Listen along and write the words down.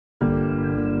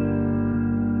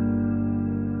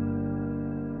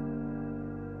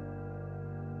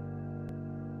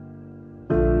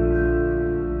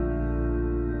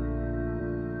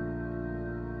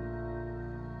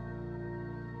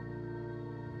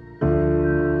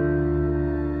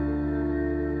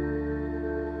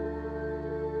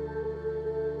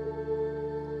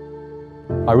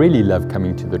I really love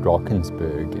coming to the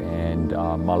Drakensberg, and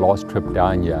my last trip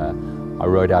down here, I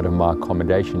rode out of my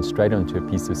accommodation straight onto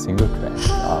a piece of single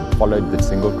track. Followed the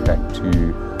single track to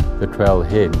the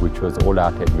trailhead, which was All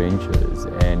Out Adventures,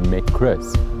 and met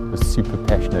Chris, a super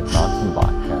passionate mountain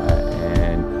biker,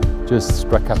 and just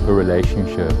struck up a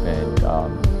relationship.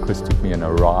 And Chris took me on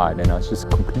a ride, and I was just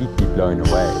completely blown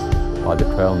away by the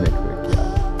trail network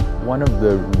here. One of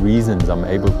the reasons I'm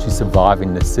able to survive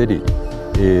in the city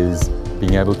is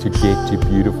being able to get to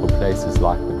beautiful places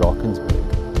like the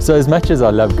Drakensberg. So as much as I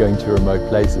love going to remote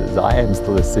places, I am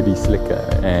still a city slicker,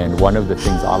 and one of the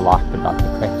things I liked about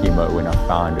the track emo when I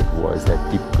found it was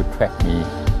that people could track me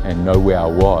and know where I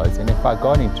was, and if I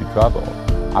got into trouble,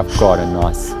 I've got a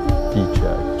nice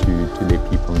feature to let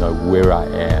people know where I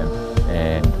am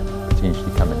and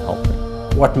potentially come and help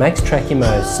me. What makes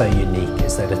Drakensberg so unique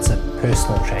is that it's a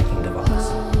personal tracking device.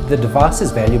 The device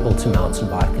is valuable to mountain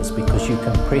bikers because you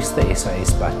can press the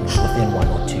SOS button within 1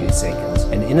 or 2 seconds.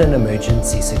 And in an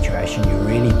emergency situation, you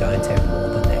really don't have more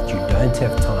than that. You don't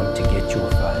have time to get your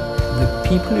phone. The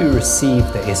people who receive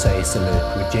the SOS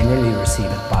alert would generally receive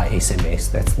it by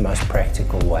SMS. That's the most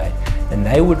practical way. And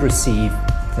they would receive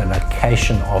the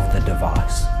location of the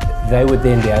device. They would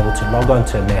then be able to log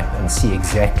onto a map and see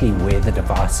exactly where the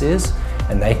device is,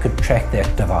 and they could track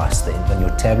that device then on your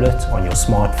tablet, on your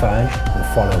smartphone,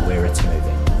 and follow where it's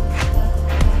moving.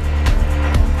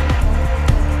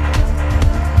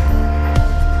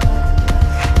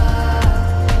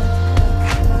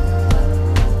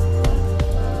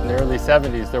 In the early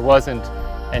 70s, there wasn't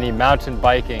any mountain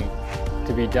biking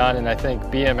to be done, and I think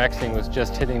BMXing was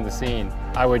just hitting the scene.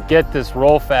 I would get this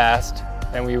roll fast,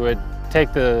 and we would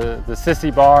take the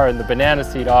sissy bar and the banana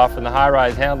seat off and the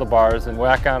high-rise handlebars and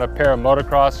whack on a pair of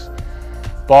motocross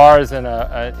bars and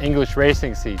an English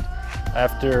racing seat.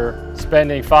 After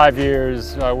spending 5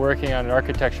 years working on an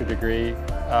architecture degree,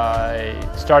 I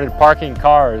started parking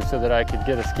cars so that I could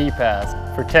get a ski pass.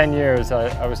 For 10 years,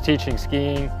 I was teaching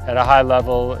skiing at a high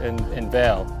level in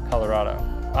Vail, Colorado.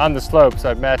 On the slopes,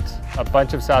 I met a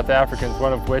bunch of South Africans,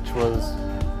 one of which was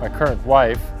my current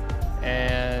wife.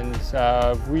 And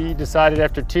we decided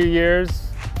after 2 years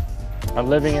of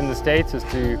living in the States is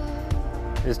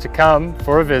to come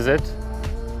for a visit,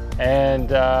 and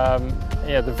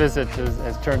yeah, the visit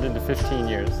has turned into 15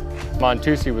 years.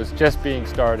 Montousi was just being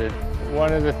started.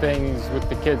 One of the things with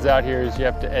the kids out here is you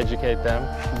have to educate them.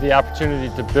 The opportunity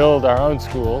to build our own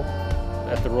school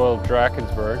at the Royal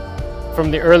Drakensberg. From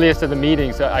the earliest of the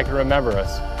meetings, I can remember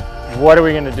us. What are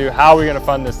we going to do? How are we going to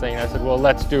fund this thing? And I said, well,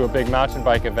 let's do a big mountain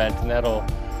bike event,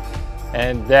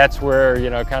 and that's where, you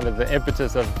know, kind of the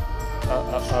impetus of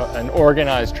an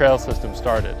organized trail system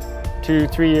started.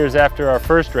 2-3 years after our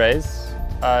first race,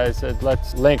 I said,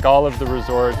 let's link all of the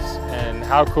resorts, and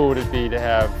how cool would it be to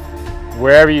have,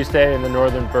 wherever you stay in the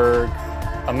Northern Berg,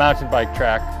 a mountain bike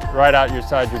track right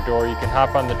outside your door. You can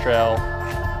hop on the trail,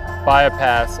 buy a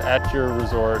pass at your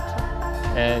resort,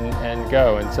 and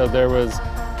go. And so there was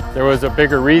a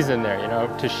bigger reason there, you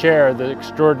know, to share the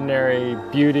extraordinary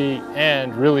beauty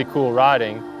and really cool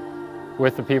riding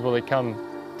with the people that come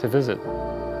to visit.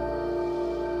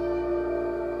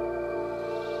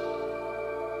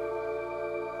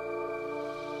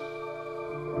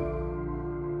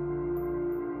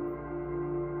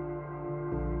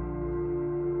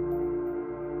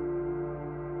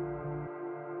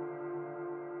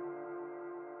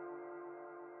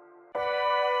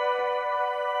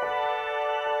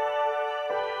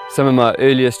 Some of my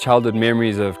earliest childhood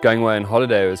memories of going away on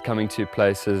holiday was coming to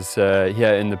places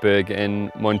here in the Berg,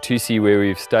 and Montousi, where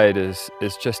we've stayed, is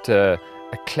just a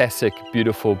classic,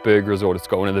 beautiful Berg resort. It's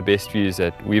got one of the best views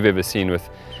that we've ever seen, with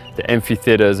the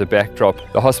amphitheatre as a backdrop.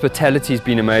 The hospitality's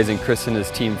been amazing. Chris and his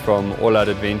team from All Out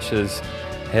Adventures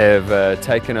have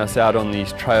taken us out on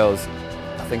these trails.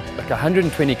 I think like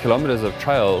 120 kilometers of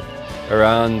trail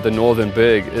around the Northern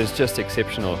Berg is just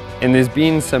exceptional. And there's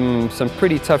been some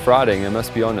pretty tough riding, I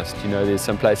must be honest. You know, there's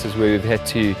some places where we've had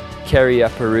to carry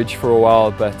up a ridge for a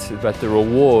while, but the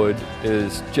reward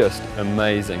is just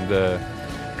amazing. The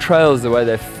trails, the way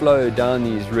they flow down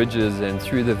these ridges and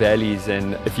through the valleys,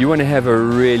 and if you want to have a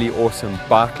really awesome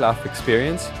bike life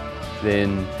experience,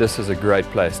 then this is a great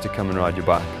place to come and ride your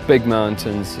bike. Big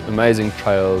mountains, amazing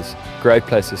trails, great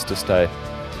places to stay.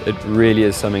 It really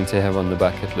is something to have on the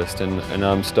bucket list, and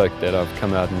I'm stoked that I've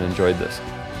come out and enjoyed this.